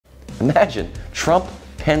Imagine Trump,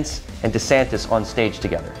 Pence, and DeSantis on stage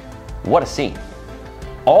together. What a scene.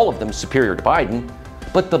 All of them superior to Biden,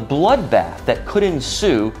 but the bloodbath that could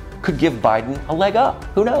ensue could give Biden a leg up.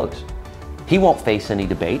 Who knows? He won't face any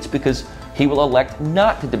debates because he will elect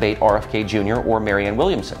not to debate RFK Jr. or Marianne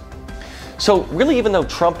Williamson. So really, even though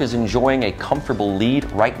Trump is enjoying a comfortable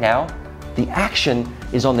lead right now, the action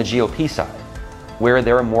is on the GOP side, where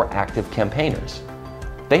there are more active campaigners.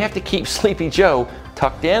 They have to keep Sleepy Joe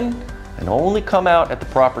tucked in and only come out at the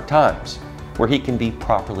proper times, where he can be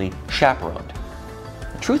properly chaperoned.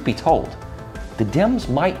 Truth be told, the Dems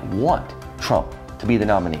might want Trump to be the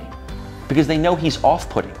nominee because they know he's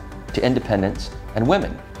off-putting to independents and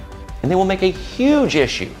women. And they will make a huge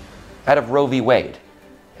issue out of Roe v. Wade.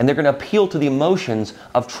 And they're going to appeal to the emotions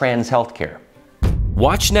of trans healthcare.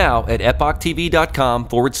 Watch now at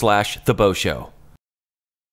epochtv.com/The Beau Show.